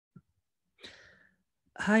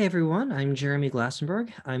Hi, everyone. I'm Jeremy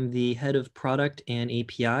Glassenberg. I'm the head of product and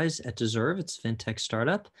APIs at Deserve. It's a fintech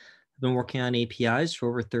startup. I've been working on APIs for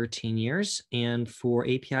over 13 years. And for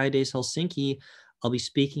API Days Helsinki, I'll be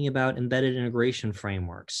speaking about embedded integration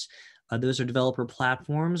frameworks. Those are developer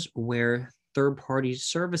platforms where third-party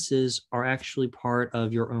services are actually part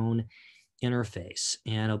of your own interface.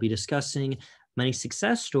 And I'll be discussing many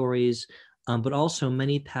success stories, but also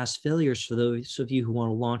many past failures for those of you who want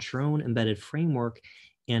to launch your own embedded framework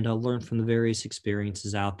and learn from the various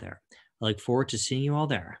experiences out there. I look forward to seeing you all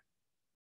there.